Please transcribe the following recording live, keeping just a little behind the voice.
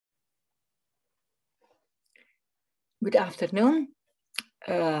Good afternoon.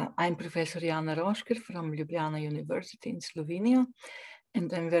 I'm Professor Jana Rošker from Ljubljana University in Slovenia,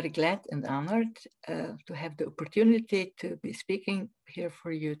 and I'm very glad and honored to have the opportunity to be speaking here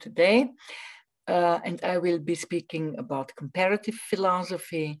for you today. And I will be speaking about comparative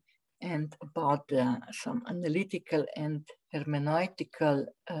philosophy and about some analytical and hermeneutical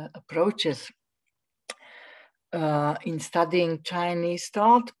approaches in studying Chinese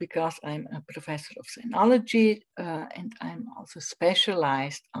thought, because I'm a professor of sinology and I'm also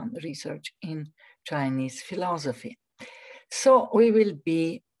specialized on research in Chinese philosophy. So we will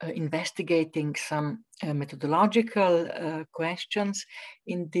be investigating some methodological questions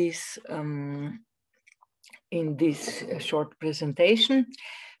in this short presentation.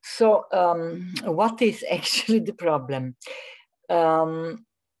 So what is actually the problem?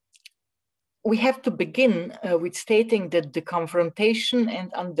 We have to begin with stating that the confrontation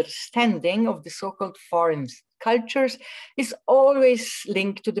and understanding of the so-called foreign cultures is always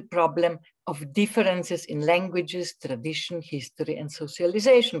linked to the problem of differences in languages, tradition, history, and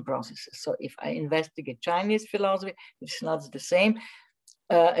socialization processes. So if I investigate Chinese philosophy, it's not the same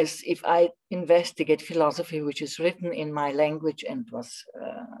as if I investigate philosophy which is written in my language and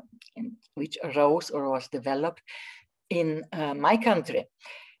which arose or was developed in my country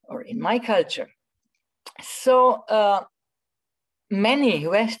or in my culture. So many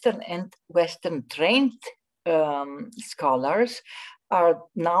Western and Western trained scholars are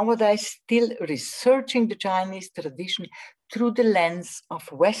nowadays still researching the Chinese tradition through the lens of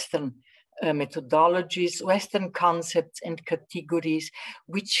Western methodologies, Western concepts and categories,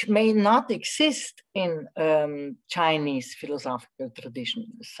 which may not exist in Chinese philosophical tradition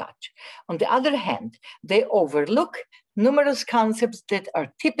as such. On the other hand, they overlook numerous concepts that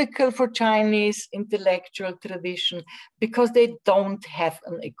are typical for Chinese intellectual tradition because they don't have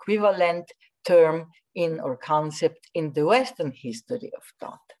an equivalent term in or concept in the Western history of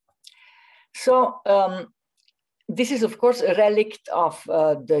thought. So this is, of course, a relic of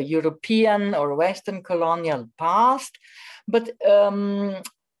the European or Western colonial past, but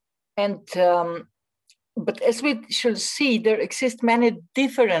as we shall see, there exist many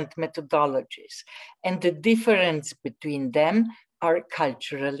different methodologies, and the difference between them are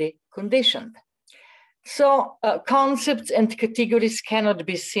culturally conditioned. So concepts and categories cannot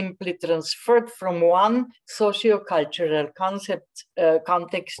be simply transferred from one socio-cultural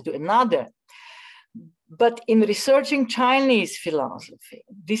context to another. But in researching Chinese philosophy,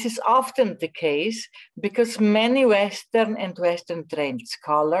 this is often the case because many Western and Western trained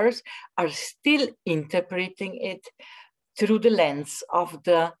scholars are still interpreting it through the lens of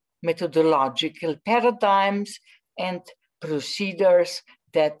the methodological paradigms and procedures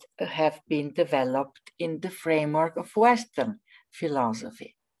that have been developed in the framework of Western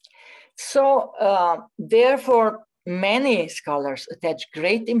philosophy. So therefore, many scholars attach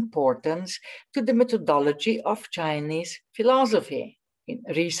great importance to the methodology of Chinese philosophy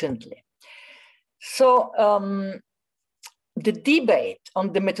recently. So the debate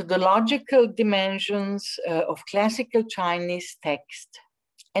on the methodological dimensions of classical Chinese text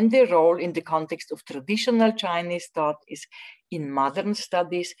and their role in the context of traditional Chinese thought is in modern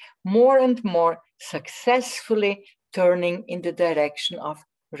studies more and more successfully turning in the direction of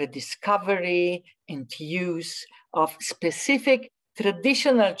rediscovery and use of specific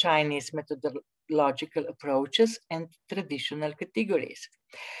traditional Chinese methodological approaches and traditional categories.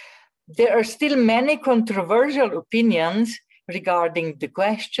 There are still many controversial opinions regarding the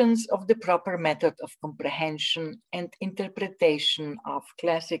questions of the proper method of comprehension and interpretation of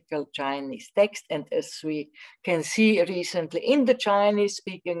classical Chinese text. And as we can see recently in the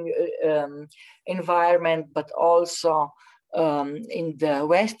Chinese-speaking environment, but also in the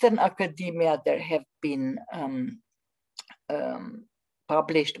Western academia, there have been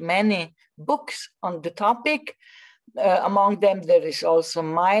published many books on the topic. Among them, there is also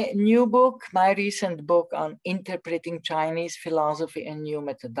my new book, my recent book on interpreting Chinese philosophy and new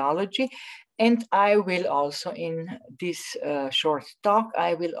methodology. And I will also, in this short talk,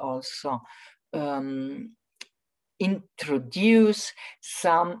 I will also introduce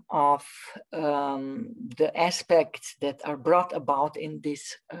some of the aspects that are brought about in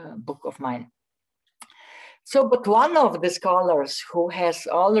this book of mine. So, but one of the scholars who has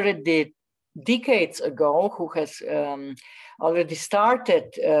already decades ago, who has already started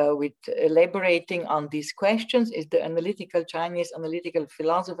with elaborating on these questions is the analytical Chinese analytical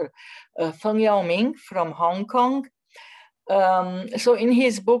philosopher Feng Yaoming from Hong Kong. So in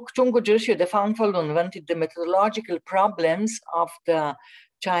his book, 中国哲学的方法论 the methodological problems of the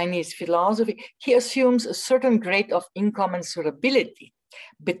Chinese philosophy, he assumes a certain grade of incommensurability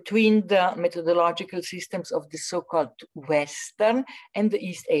between the methodological systems of the so-called Western and the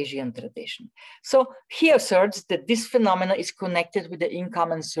East Asian tradition. So he asserts that this phenomenon is connected with the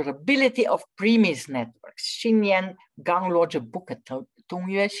incommensurability of premise networks,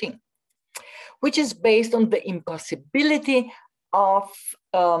 which is based on the impossibility of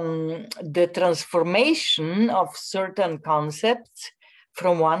the transformation of certain concepts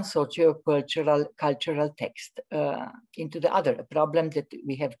from one socio-cultural text into the other, a problem that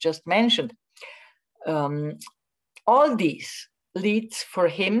we have just mentioned. All these leads for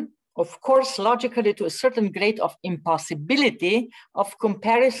him, of course, logically to a certain grade of impossibility of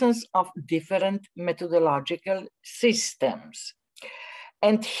comparisons of different methodological systems.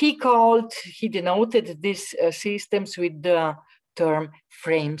 And he denoted these systems with the term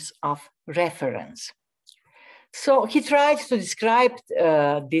frames of reference. So he tried to describe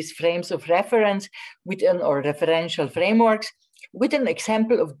these frames of reference or referential frameworks with an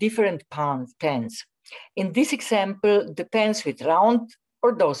example of different pens. In this example, the pens with round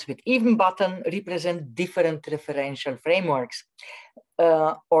or those with even button represent different referential frameworks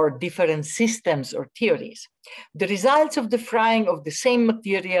or different systems or theories. The results of the frying of the same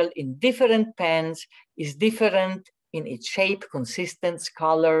material in different pans is different in its shape, consistence,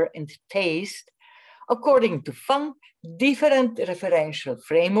 color, and taste. According to Feng, different referential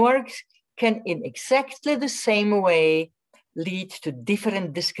frameworks can in exactly the same way lead to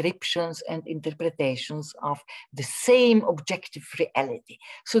different descriptions and interpretations of the same objective reality.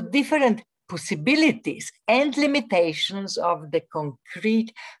 So different possibilities and limitations of the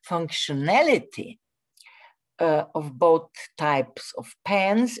concrete functionality of both types of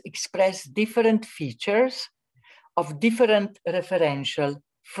pens express different features of different referential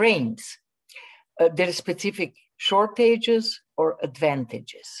frames, their specific shortages or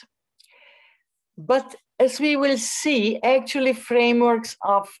advantages. But as we will see, actually frameworks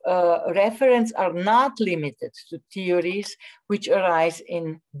of reference are not limited to theories which arise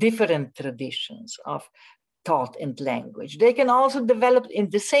in different traditions of thought and language. They can also develop in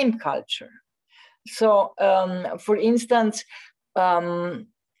the same culture. So, for instance, Feng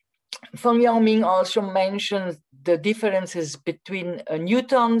Yaoming also mentions the differences between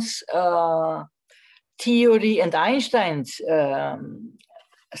Newton's theory and Einstein's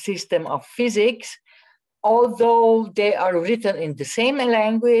system of physics, although they are written in the same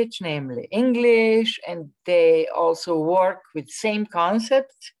language, namely English, and they also work with same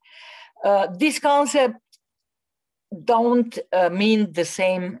concepts. These concepts don't mean the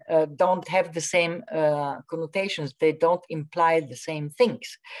same, don't have the same connotations. They don't imply the same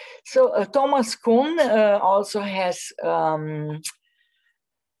things. So Thomas Kuhn also has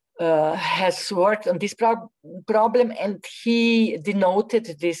worked on this problem, and he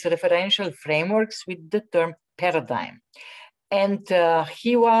denoted these referential frameworks with the term paradigm. And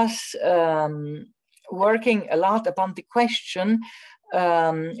he was working a lot upon the question,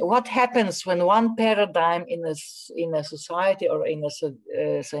 what happens when one paradigm in a society or in a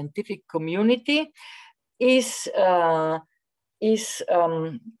scientific community is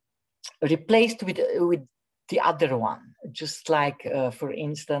replaced with the other one, just like, for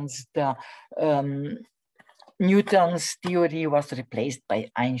instance, the Newton's theory was replaced by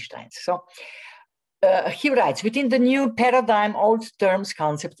Einstein's. So he writes, within the new paradigm, old terms,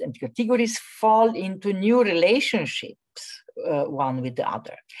 concepts, and categories fall into new relationships, one with the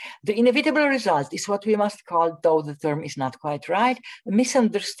other. The inevitable result is what we must call, though the term is not quite right, a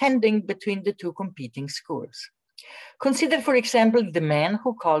misunderstanding between the two competing schools. Consider, for example, the man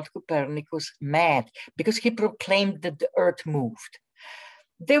who called Copernicus mad because he proclaimed that the earth moved.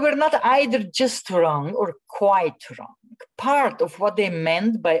 They were not either just wrong or quite wrong. Part of what they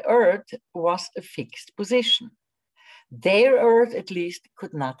meant by earth was a fixed position. Their earth, at least,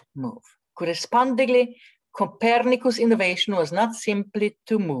 could not move. Correspondingly, Copernicus' innovation was not simply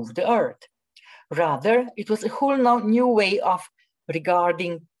to move the earth. Rather, it was a whole new way of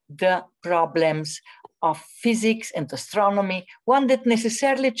regarding the problems of physics and astronomy, one that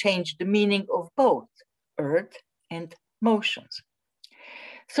necessarily changed the meaning of both earth and motions.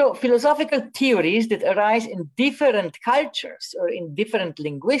 So philosophical theories that arise in different cultures or in different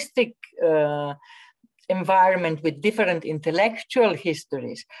linguistic environment with different intellectual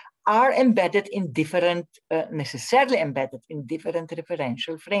histories are embedded in different, necessarily embedded in different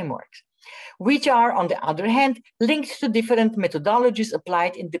referential frameworks. which are, on the other hand, linked to different methodologies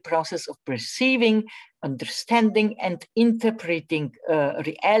applied in the process of perceiving, understanding, and interpreting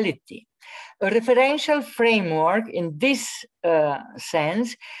reality. A referential framework in this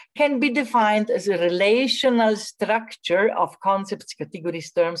sense can be defined as a relational structure of concepts,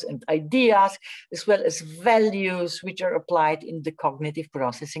 categories, terms, and ideas, as well as values which are applied in the cognitive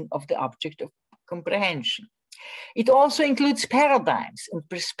processing of the object of comprehension. It also includes paradigms and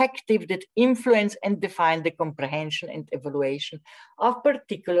perspectives that influence and define the comprehension and evaluation of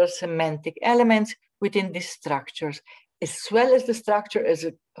particular semantic elements within these structures, as well as the structure as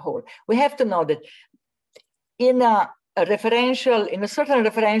a whole. We have to know that in a certain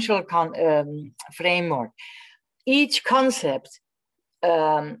referential framework, each concept,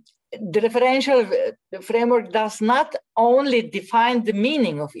 the referential framework does not only define the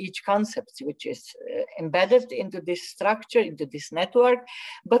meaning of each concept, which is embedded into this structure, into this network,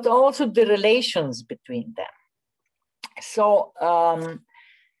 but also the relations between them. So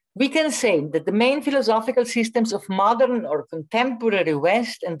we can say that the main philosophical systems of modern or contemporary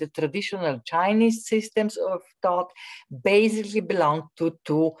West and the traditional Chinese systems of thought basically belong to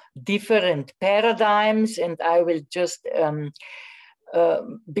two different paradigms, and I will just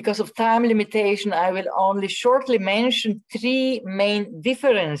because of time limitation, I will only shortly mention three main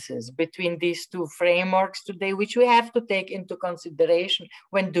differences between these two frameworks today, which we have to take into consideration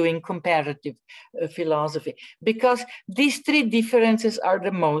when doing comparative philosophy, because these three differences are the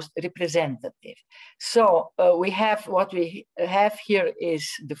most representative. So we have what we have here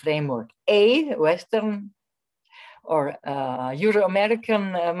is the framework A, Western or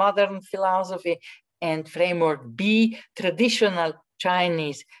Euro-American modern philosophy, and framework B, traditional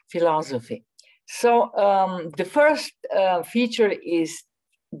Chinese philosophy. So the first feature is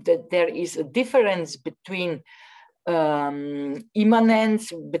that there is a difference between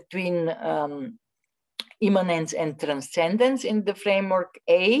immanence, immanence and transcendence in the framework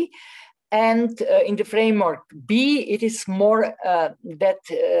A, and in the framework B, it is more that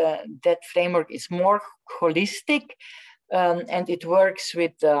framework is more holistic. And it works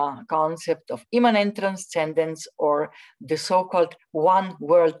with the concept of immanent transcendence, or the so-called one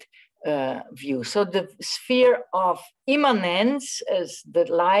world view. So the sphere of immanence as the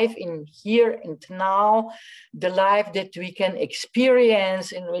life in here and now, the life that we can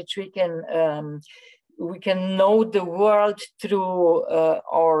experience, in which we can know the world through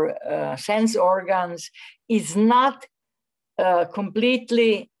our sense organs, is not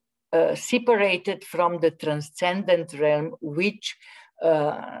completely separated from the transcendent realm, which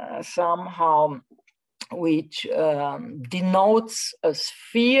denotes a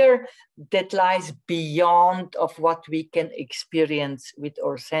sphere that lies beyond of what we can experience with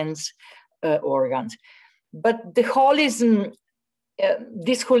our sense organs. But the holism,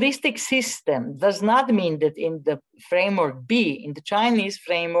 this holistic system does not mean that in the framework B, in the Chinese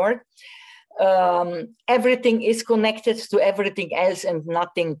framework, everything is connected to everything else and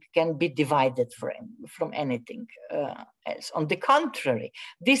nothing can be divided from anything else. On the contrary,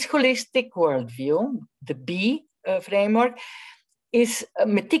 this holistic worldview, the B framework, is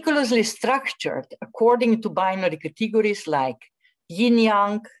meticulously structured according to binary categories like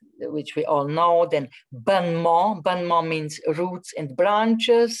yin-yang, which we all know, then banmo. Banmo means roots and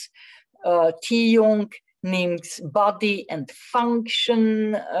branches. Tiyung means body and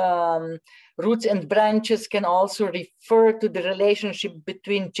function. Roots and branches can also refer to the relationship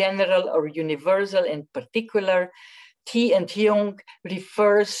between general or universal and particular. Ti and Hyung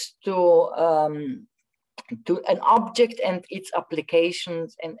refers to an object and its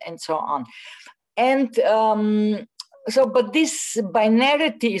applications and so on. And but this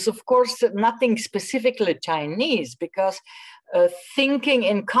binarity is, of course, nothing specifically Chinese, because thinking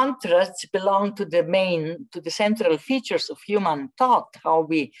in contrasts belong to the central features of human thought, how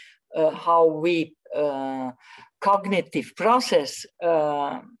we cognitive process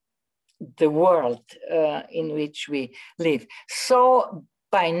the world in which we live. So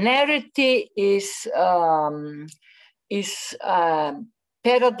binarity is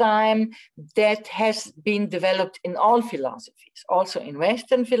paradigm that has been developed in all philosophies, also in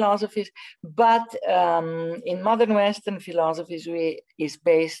Western philosophies, but in modern Western philosophies, the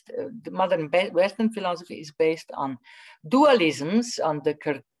modern Western philosophy is based on dualisms, on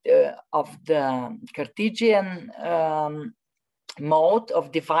of the Cartesian mode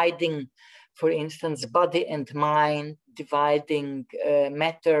of dividing, for instance, body and mind, dividing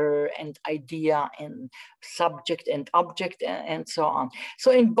matter and idea and subject and object and so on.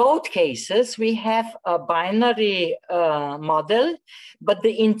 So in both cases, we have a binary model, but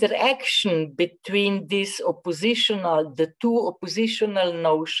the interaction between these the two oppositional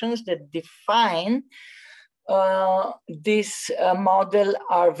notions that define this model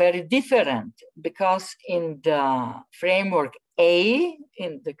are very different, because in the framework A,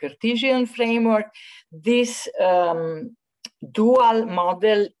 in the Cartesian framework, this dual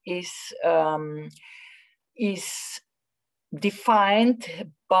model is defined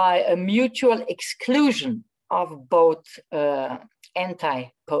by a mutual exclusion of both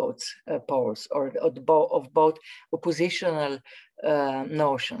antipodes poles, or of both oppositional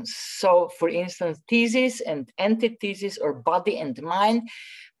notions. So, for instance, thesis and antithesis, or body and mind,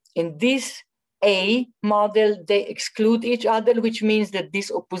 in this A model, they exclude each other, which means that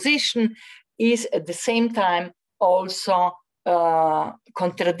this opposition is at the same time also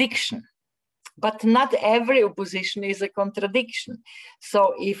contradiction. But not every opposition is a contradiction.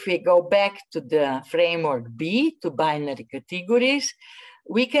 So if we go back to the framework B, to binary categories,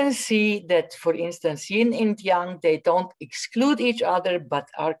 we can see that, for instance, yin and yang, they don't exclude each other, but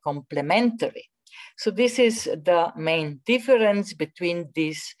are complementary. So this is the main difference between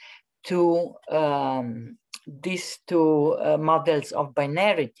these two models of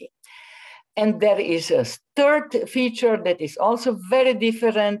binarity. And there is a third feature that is also very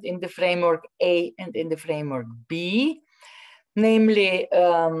different in the framework A and in the framework B. Namely,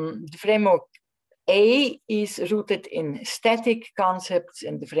 the framework A is rooted in static concepts,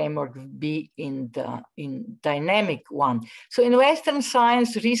 and the framework B in dynamic one. So in Western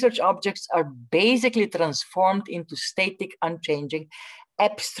science, research objects are basically transformed into static, unchanging,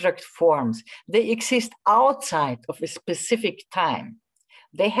 abstract forms. They exist outside of a specific time.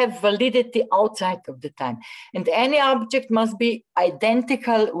 They have validity outside of the time. And any object must be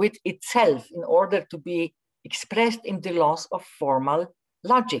identical with itself in order to be expressed in the laws of formal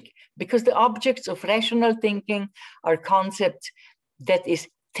logic, because the objects of rational thinking are concepts, that is,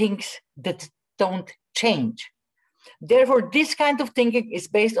 things that don't change. Therefore, this kind of thinking is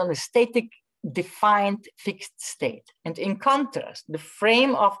based on a static, defined, fixed state. And in contrast, the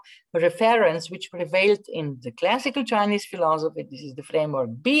frame of reference which prevailed in the classical Chinese philosophy, this is the framework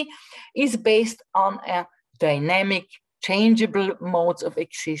B, is based on a dynamic, changeable modes of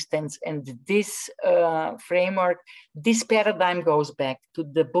existence. And this framework, this paradigm goes back to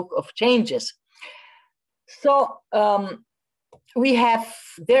the Book of Changes. So we have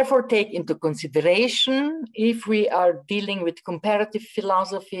therefore take into consideration, if we are dealing with comparative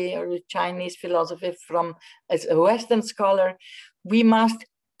philosophy or Chinese philosophy as a Western scholar, we must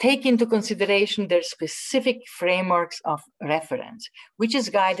take into consideration their specific frameworks of reference, which is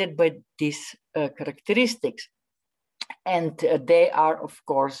guided by these characteristics. And they are, of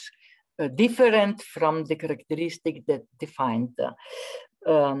course, different from the characteristic that define the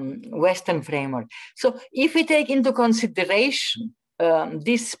Western framework. So if we take into consideration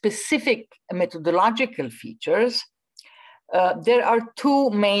these specific methodological features, there are two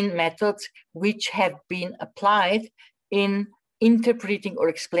main methods which have been applied in interpreting or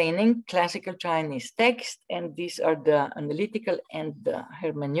explaining classical Chinese text, and these are the analytical and the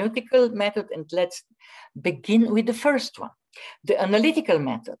hermeneutical method. And let's begin with the first one. The analytical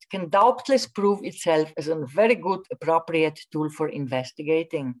method can doubtless prove itself as a very good, appropriate tool for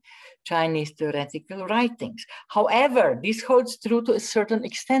investigating Chinese theoretical writings. However, this holds true to a certain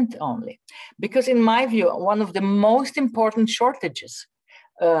extent only, because in my view, one of the most important shortages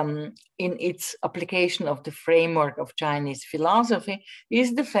in its application of the framework of Chinese philosophy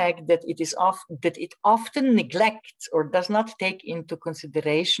is the fact that it often neglects or does not take into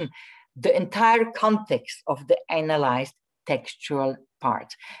consideration the entire context of the analyzed textual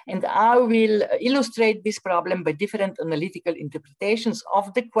parts. And I will illustrate this problem by different analytical interpretations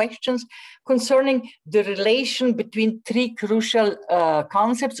of the questions concerning the relation between three crucial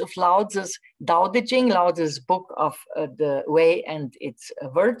concepts of Lao Tzu's Dao De Jing, Lao Tzu's book of the way and its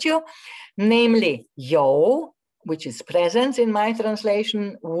virtue, namely You, which is presence in my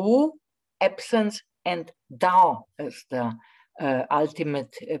translation, Wu, absence, and Dao as the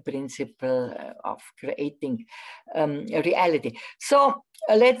ultimate principle of creating reality. So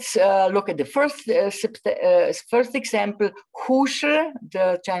let's look at the first example. Husher,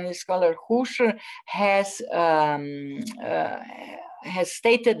 the Chinese scholar Husher, has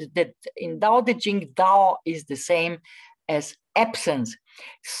stated that in Dao De Jing, Dao is the same as absence.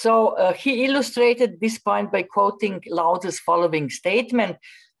 So he illustrated this point by quoting Lao Tzu's following statement: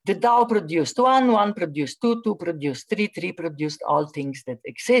 The Tao produced one, one produced two, two produced three, three produced all things that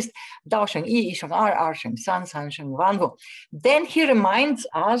exist. Tao sheng yi, yi sheng er sheng san, san sheng wan wu. Then he reminds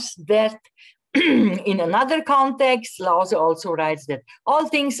us that in another context, Lao Tzu also writes that all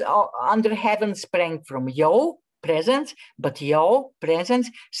things under heaven sprang from Yo, presence, but Yo, presence,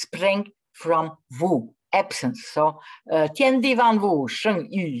 sprang from Wu, absence. So, Tian Di Wan Wu,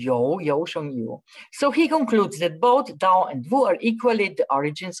 Sheng Yu Yo, Yo Sheng Yu. So he concludes that both Dao and Wu are equally the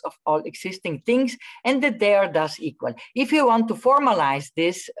origins of all existing things, and that they are thus equal. If you want to formalize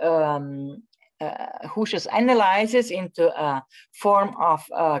this, Husch's analysis into a form of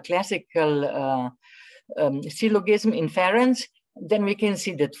classical syllogism inference, then we can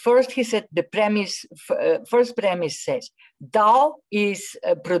see that first he said the premise, first premise says, Tao is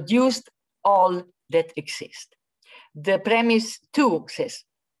produced all that exist. The premise 2 says,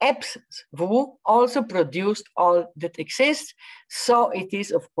 absence, Wu, also produced all that exists. So it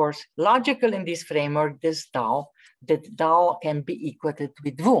is, of course, logical in this framework, this Tao, that Tao can be equated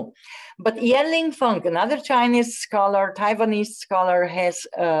with Wu. But Yeling Feng, another Chinese scholar, Taiwanese scholar, has,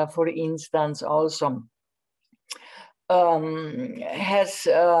 for instance, also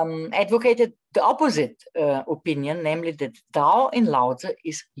advocated the opposite opinion, namely that Tao in Lao Tzu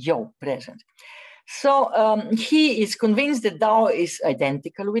is Yo, present. So he is convinced that Tao is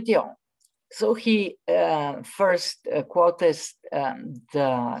identical with Yo. So he first quotes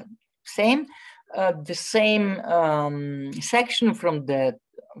the same section from the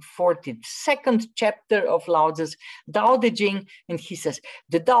 42nd chapter of Lao Tzu's Tao Te Ching, and he says,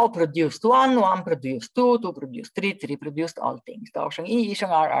 the Tao produced one, one produced two, two produced three, three produced all things. Tao sheng yi, yi sheng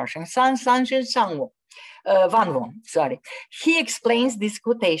er sheng san, san sheng shang wu. Wan wu, sorry. He explains this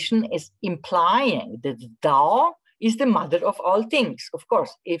quotation as implying that Tao is the mother of all things. Of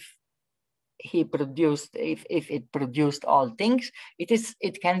course, if it produced all things,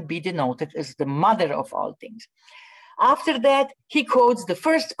 it can be denoted as the mother of all things. After that, he quotes the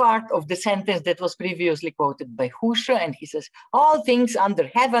first part of the sentence that was previously quoted by Husche, and he says, all things under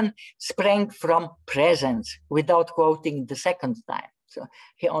heaven sprang from presence, without quoting the second time. So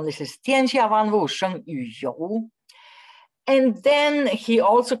he only says, Tian xia wan wu sheng yu you. And then he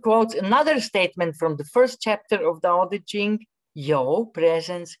also quotes another statement from the first chapter of Tao Te Ching, Yo,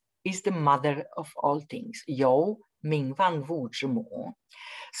 presence, is the mother of all things. Yo, ming wan wu zhi mu.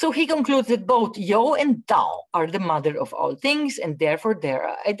 So he concludes that both Yo and Tao are the mother of all things, and therefore they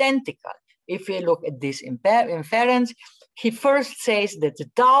are identical. If we look at this inference, he first says that the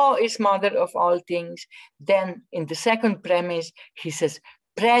Tao is mother of all things. Then in the second premise, he says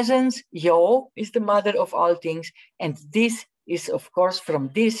presence, Yo, is the mother of all things. And this is, of course, from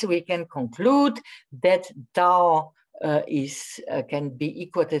this we can conclude that Tao can be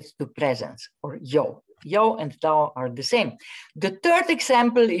equated to presence, or Yo. Yo and Tao are the same. The third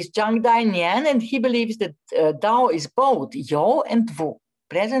example is Zhang Dainian, and he believes that Tao is both Yo and Wu,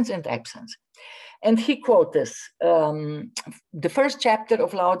 presence and absence. And he quotes the first chapter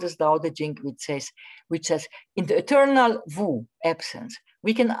of Lao Tzu's Tao Te Ching, which says, in the eternal Wu, absence,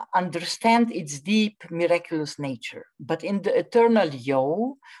 we can understand its deep, miraculous nature. But in the eternal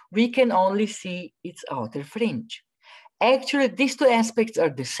Yo, we can only see its outer fringe. Actually, these two aspects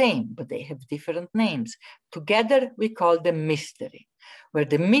are the same, but they have different names. Together, we call them mystery. Where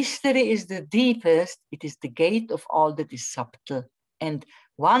the mystery is the deepest, it is the gate of all that is subtle and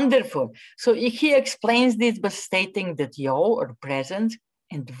wonderful. So he explains this by stating that Yo, or presence,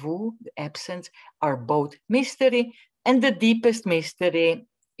 and Wu, the absence, are both mystery, and the deepest mystery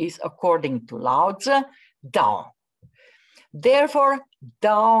is, according to Lao Tzu, Tao. Therefore,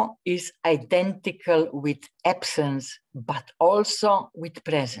 Tao is identical with absence, but also with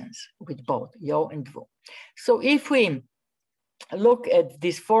presence, with both Yo and Wu. So if we look at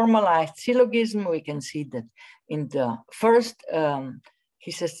this formalized syllogism, we can see that in the first,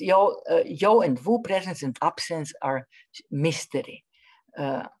 he says Yo and Wu, presence and absence, are mystery.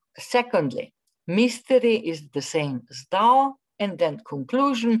 Secondly, mystery is the same as Tao, and then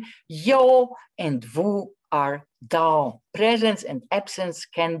conclusion, Yo and Wu are Tao. Presence and absence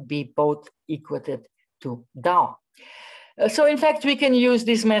can be both equated to Tao. So in fact, we can use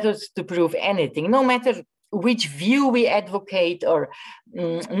these methods to prove anything, no matter which view we advocate, or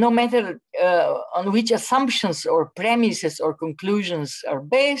no matter on which assumptions or premises or conclusions are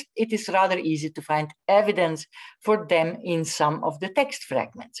based. It is rather easy to find evidence for them in some of the text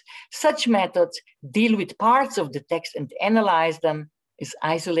fragments. Such methods deal with parts of the text and analyze them as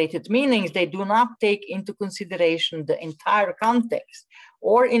isolated meanings, they do not take into consideration the entire context,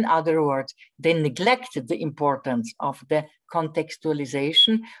 or in other words, they neglect the importance of the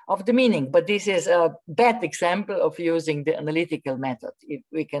contextualization of the meaning. But this is a bad example of using the analytical method.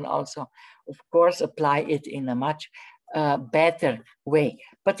 We can also, of course, apply it in a much better way.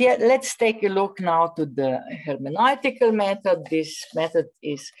 But yeah, let's take a look now to the hermeneutical method. This method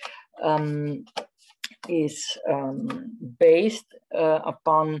is based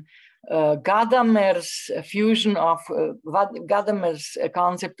upon Gadamer's fusion of Gadamer's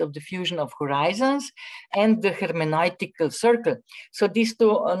concept of the fusion of horizons and the hermeneutical circle. So these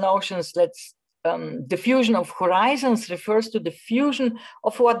two notions, the fusion of horizons refers to the fusion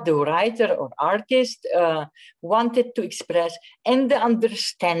of what the writer or artist wanted to express and the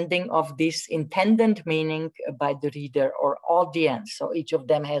understanding of this intended meaning by the reader or audience. So each of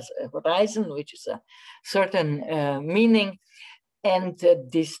them has a horizon, which is a certain meaning, and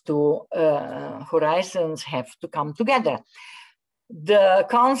these two horizons have to come together. The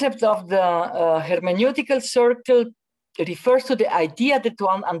concept of the hermeneutical circle refers to the idea that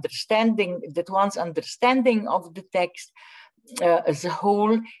one's understanding of the text as a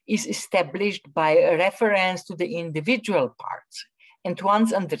whole is established by a reference to the individual parts, and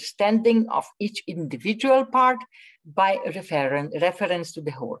one's understanding of each individual part by reference to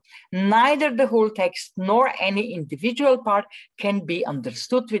the whole. Neither the whole text nor any individual part can be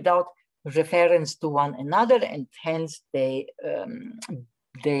understood without reference to one another, and hence they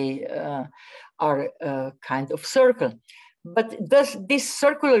are a kind of circle. But this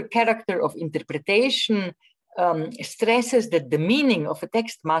circular character of interpretation stresses that the meaning of a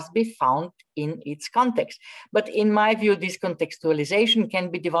text must be found in its context. But in my view, this contextualization can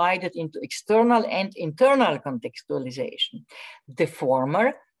be divided into external and internal contextualization. The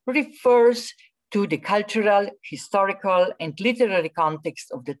former refers to the cultural, historical, and literary context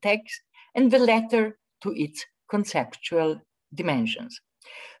of the text, and the latter to its conceptual dimensions.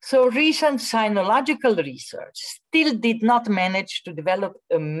 So recent sinological research still did not manage to develop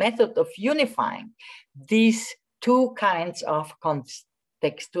a method of unifying these two kinds of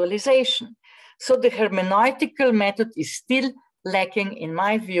contextualization. So the hermeneutical method is still lacking, in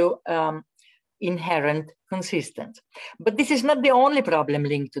my view, inherent consistency. But this is not the only problem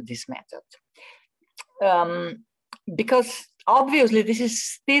linked to this method, because obviously this is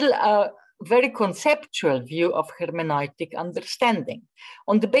still a very conceptual view of hermeneutic understanding,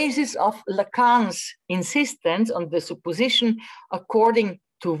 on the basis of Lacan's insistence on the supposition according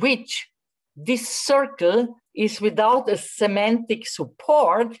to which this circle is without a semantic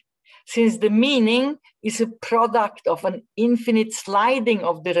support, since the meaning is a product of an infinite sliding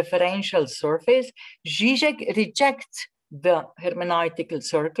of the referential surface. Zizek rejects the hermeneutical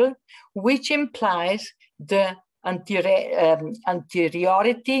circle, which implies the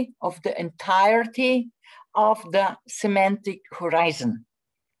anteriority of the entirety of the semantic horizon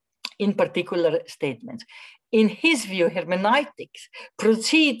in particular statements. In his view, hermeneutics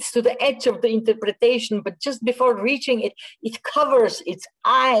proceeds to the edge of the interpretation, but just before reaching it, it covers its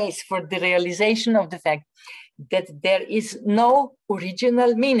eyes for the realization of the fact that there is no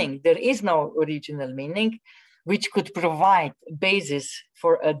original meaning. There is no original meaning which could provide a basis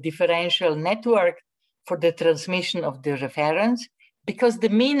for a differential network for the transmission of the reference, because the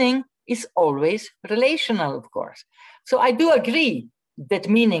meaning is always relational, of course. So I do agree that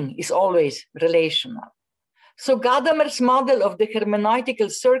meaning is always relational. So Gadamer's model of the hermeneutical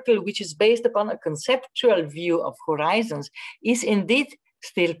circle, which is based upon a conceptual view of horizons, is indeed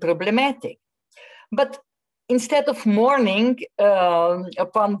still problematic. But instead of mourning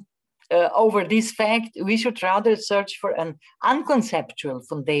over this fact, we should rather search for an unconceptual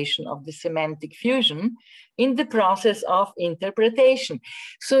foundation of the semantic fusion in the process of interpretation.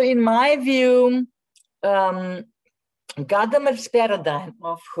 So in my view, Gadamer's paradigm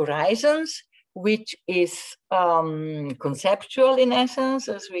of horizons, which is conceptual in essence,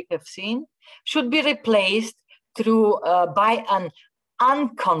 as we have seen, should be replaced by an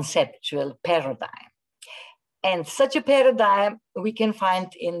unconceptual paradigm. And such a paradigm we can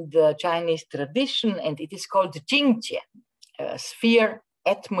find in the Chinese tradition, and it is called Jingjian, a sphere,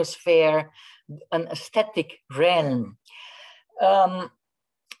 atmosphere, an aesthetic realm.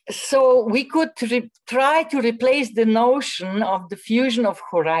 So we could try to replace the notion of the fusion of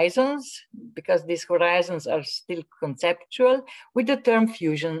horizons, because these horizons are still conceptual, with the term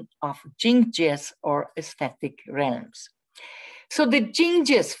fusion of Jingjies or aesthetic realms. So the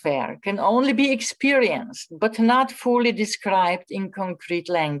Jingjie sphere can only be experienced, but not fully described in concrete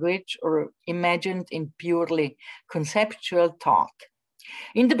language or imagined in purely conceptual thought.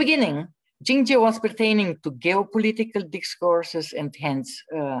 In the beginning, Jingje was pertaining to geopolitical discourses, and hence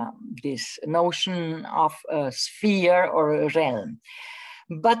this notion of a sphere or a realm.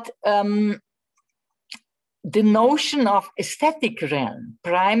 But the notion of aesthetic realm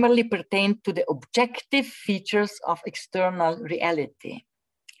primarily pertained to the objective features of external reality.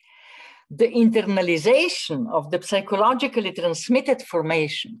 The internalization of the psychologically transmitted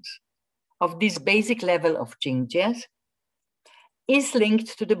formations of this basic level of Jingje is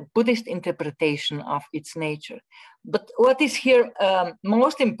linked to the Buddhist interpretation of its nature. But what is here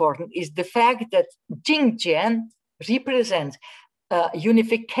most important is the fact that Jingje represents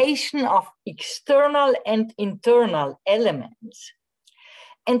unification of external and internal elements.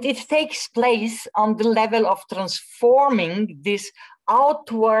 And it takes place on the level of transforming these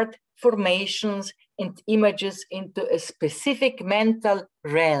outward formations and images into a specific mental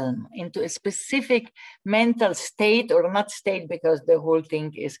realm, into a specific mental state, or not state because the whole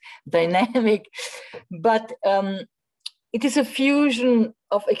thing is dynamic, but it is a fusion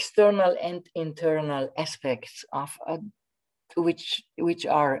of external and internal aspects of which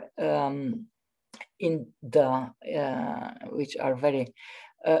are which are very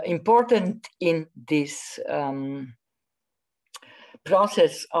important in this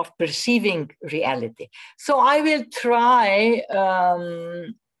process of perceiving reality. So I will try,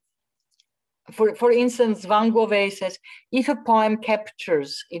 for instance, Van Gogh says, if a poem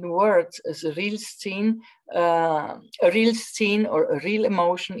captures in words as a real scene or a real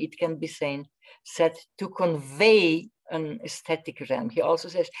emotion, it can be said to convey an aesthetic realm. He also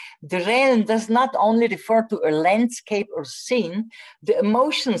says, the realm does not only refer to a landscape or scene, the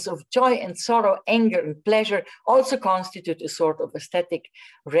emotions of joy and sorrow, anger and pleasure also constitute a sort of aesthetic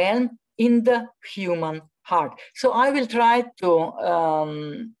realm in the human heart. So I will try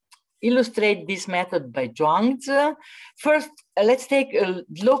to illustrate this method by Zhuangzi. First, let's take a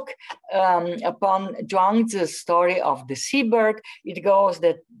look upon Zhuangzi's story of the seabird. It goes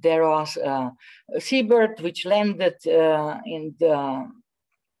that there was a seabird which landed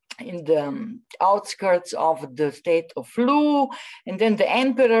in the outskirts of the state of Lu, and then the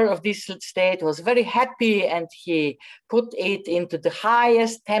emperor of this state was very happy, and he put it into the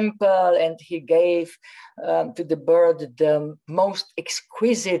highest temple, and he gave to the bird the most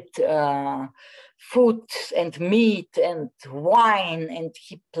exquisite food and meat and wine, and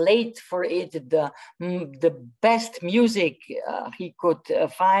he played for it the best music he could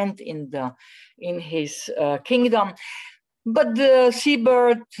find in his kingdom. But the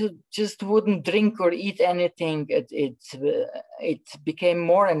seabird just wouldn't drink or eat anything. It became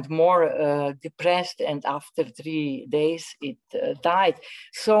more and more depressed, and after 3 days, it died.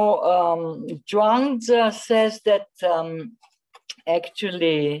 So Zhuangzi says that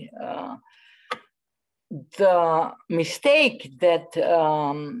actually the mistake that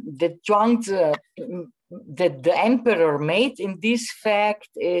Zhuangzi, that the emperor made in this fact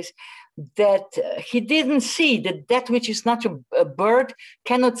is that he didn't see that which is not a bird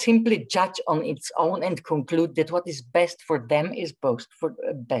cannot simply judge on its own and conclude that what is best for them is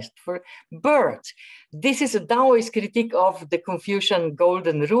best for birds. This is a Taoist critique of the Confucian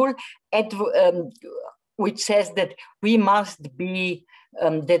golden rule, which says that we must be,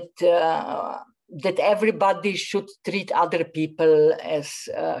 that everybody should treat other people as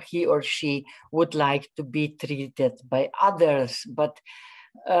he or she would like to be treated by others. But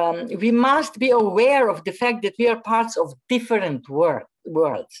we must be aware of the fact that we are parts of different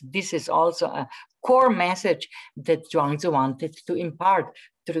worlds. This is also a core message that Zhuangzi wanted to impart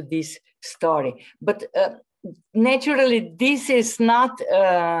through this story. But naturally, this is not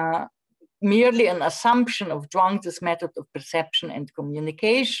merely an assumption of Zhuangzi's method of perception and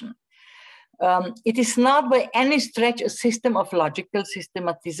communication. It is not by any stretch a system of logical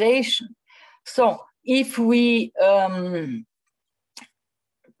systematization. So if we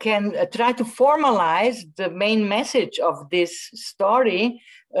can try to formalize the main message of this story,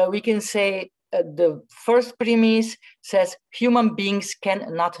 we can say the first premise says human beings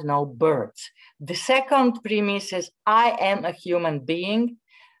cannot know birds. The second premise says I am a human being.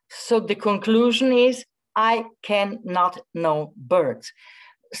 So the conclusion is I cannot know birds.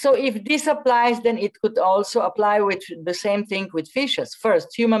 So if this applies, then it could also apply with the same thing with fishes.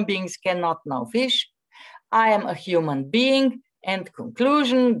 First, human beings cannot know fish. I am a human being. And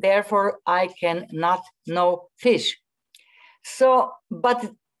conclusion, therefore, I cannot know fish. So,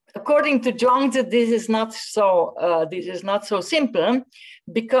 but according to Zhuangzi, this is not so simple,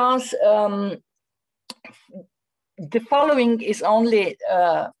 because the following is only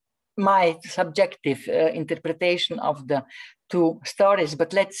my subjective interpretation of the two stories,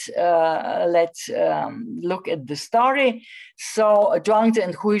 but let's look at the story. So Zhuangzi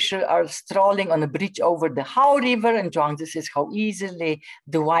and Huishe are strolling on a bridge over the Hao River, and Zhuangzi says how easily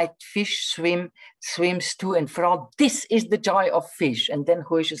the white fish swims to and fro. This is the joy of fish. And then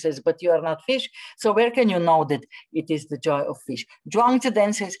Huishe says, but you are not fish, so where can you know that it is the joy of fish? Zhuangzi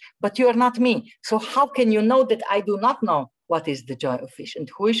then says, but you are not me, so how can you know that I do not know what is the joy of fish?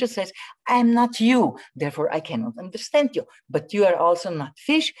 And Huishe says, I am not you, therefore I cannot understand you. But you are also not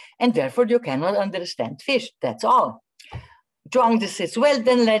fish, and therefore you cannot understand fish. That's all. Zhuangzi says, well,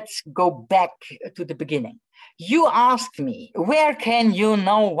 then let's go back to the beginning. You asked me, where can you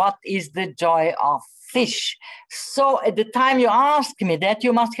know what is the joy of fish? So at the time you asked me that,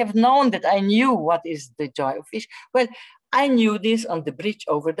 you must have known that I knew what is the joy of fish. Well, I knew this on the bridge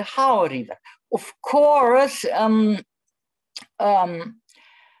over the Hao River. Of course, the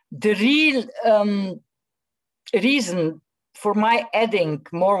real reason for my adding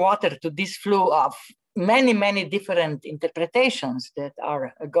more water to this flow of many different interpretations that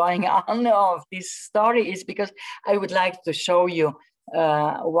are going on of this story is because I would like to show you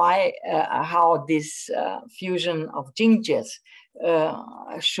how this fusion of Jingjies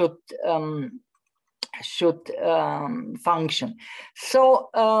should function. So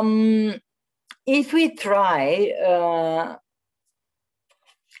if we try,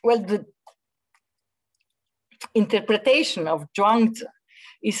 well, the interpretation of Zhuangzi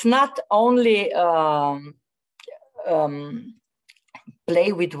is not only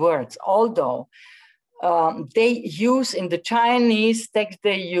play with words, although they use in the Chinese text,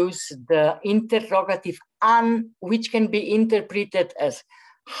 they use the interrogative an, which can be interpreted as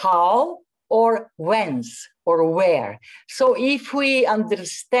how or whence or where. So if we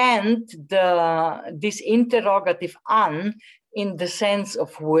understand this interrogative an in the sense of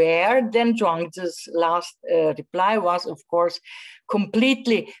where, then Zhuangzi's last reply was, of course,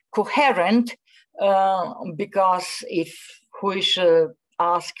 completely coherent, because if Huishe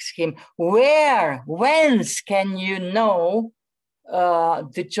asks him, whence can you know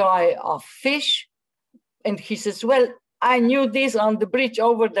the joy of fish? And he says, well, I knew this on the bridge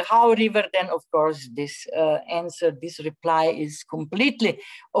over the Hao River, then of course this answer, this reply is completely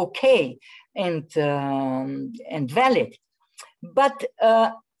okay and valid. But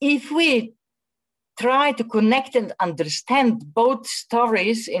if we try to connect and understand both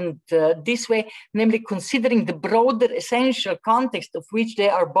stories in this way, namely considering the broader essential context of which they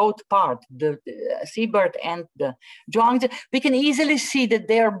are both part, the seabird and the Zhuangzi, we can easily see that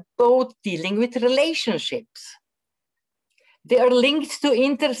they are both dealing with relationships. They are linked to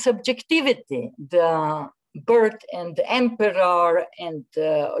intersubjectivity, the bird and the emperor and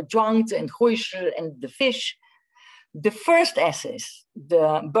Zhuangzi and Huishe and the fish. The first essays,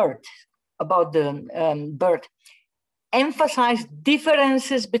 the bird, about the bird, emphasize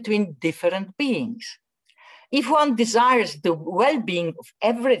differences between different beings. If one desires the well-being of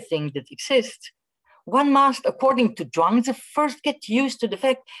everything that exists, one must, according to Zhuangzi, first get used to the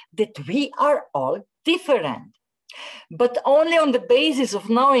fact that we are all different. But only on the basis of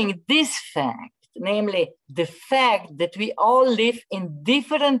knowing this fact, namely the fact that we all live in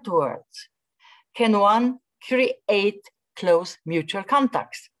different worlds, can one create close mutual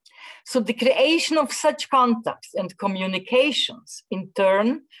contacts. So the creation of such contacts and communications in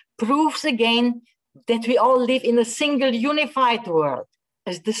turn proves again that we all live in a single unified world,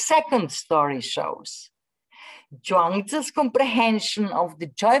 as the second story shows. Zhuangzi's comprehension of the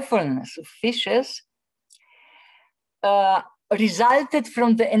joyfulness of fishes resulted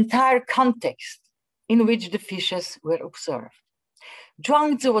from the entire context in which the fishes were observed.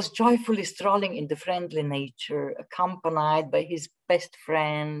 Zhuangzi was joyfully strolling in the friendly nature, accompanied by his best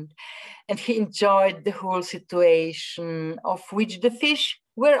friend, and he enjoyed the whole situation, of which the fish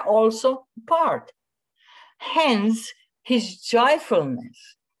were also part. Hence, his joyfulness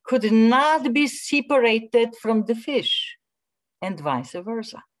could not be separated from the fish, and vice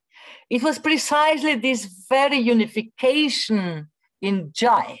versa. It was precisely this very unification in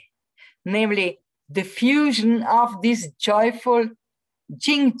joy, namely the fusion of these joyful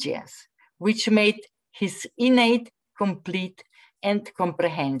Jingjies, which made his innate, complete, and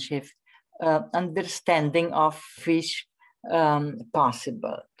comprehensive understanding of fish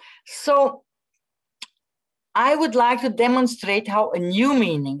possible. So I would like to demonstrate how a new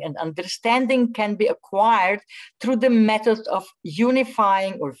meaning and understanding can be acquired through the method of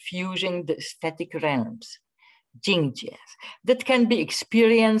unifying or fusing the aesthetic realms, Jingjies, that can be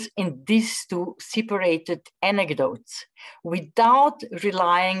experienced in these two separated anecdotes without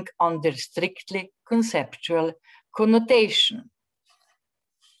relying on their strictly conceptual connotation.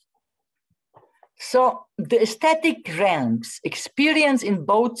 So the aesthetic realms experienced in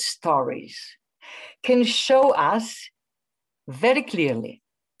both stories can show us very clearly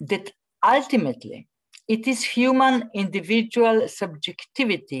that ultimately it is human individual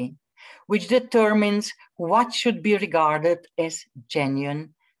subjectivity which determines what should be regarded as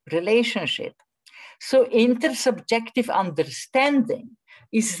genuine relationship. So intersubjective understanding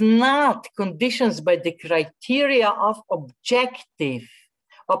is not conditioned by the criteria of objectivity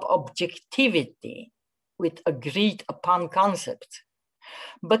with agreed upon concepts,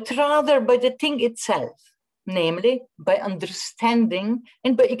 but rather by the thing itself, namely by understanding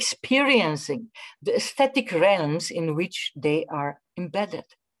and by experiencing the aesthetic realms in which they are embedded.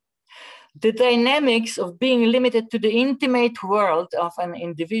 The dynamics of being limited to the intimate world of an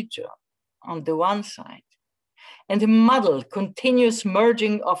individual on the one side, and the model continuous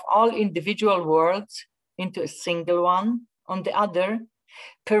merging of all individual worlds into a single one on the other,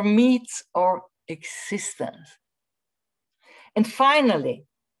 permeates our existence. And finally,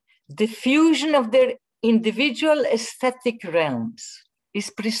 the fusion of their individual aesthetic realms is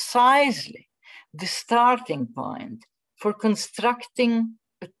precisely the starting point for constructing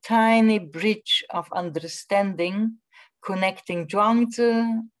a tiny bridge of understanding connecting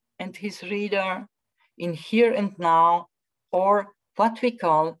Zhuangzi and his reader in here and now, or what we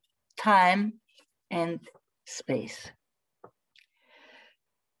call time and space.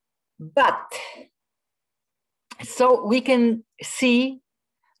 But, so we can see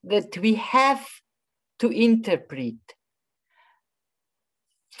that we have to interpret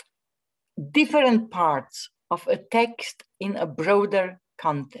different parts of a text in a broader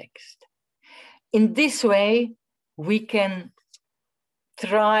context. In this way, we can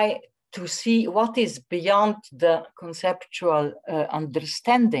try to see what is beyond the conceptual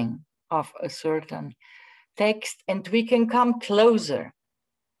understanding of a certain text, and we can come closer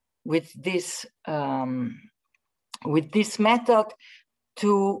with this method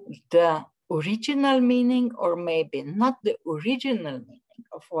to the original meaning, or maybe not the original meaning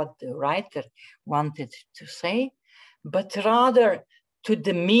of what the writer wanted to say, but rather to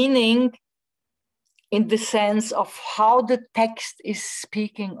the meaning in the sense of how the text is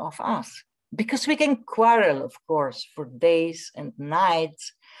speaking of us. Because we can quarrel, of course, for days and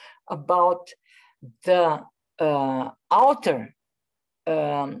nights about the outer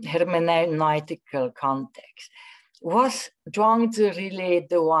hermeneutical context. Was Zhuangzi really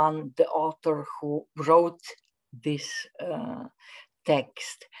the author who wrote this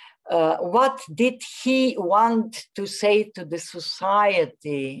text? What did he want to say to the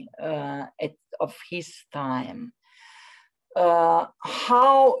society of his time?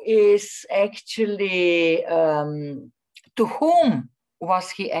 How is actually, to whom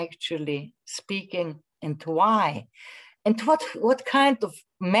was he actually speaking and why? And what kind of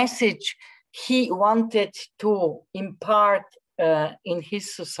message he wanted to impart in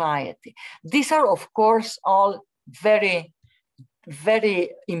his society? These are, of course, all very,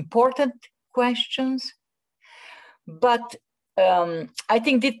 very important questions. But I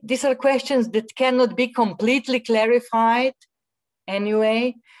think that these are questions that cannot be completely clarified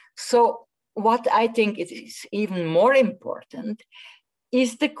anyway. So what I think is even more important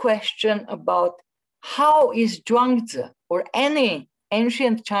is the question about how is Zhuangzi or any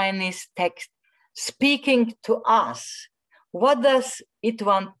ancient Chinese text speaking to us? What does it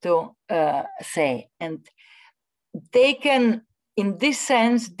want to say? And they can, in this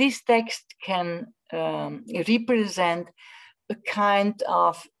sense, this text can represent a kind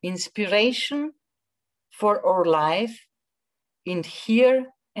of inspiration for our life in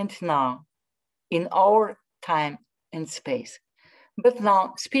here and now, in our time and space. But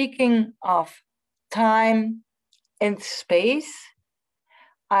now, speaking of time and space,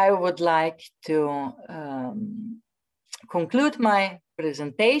 I would like to conclude my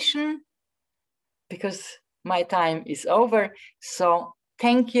presentation because my time is over. So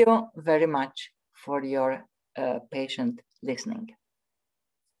thank you very much for your patient listening.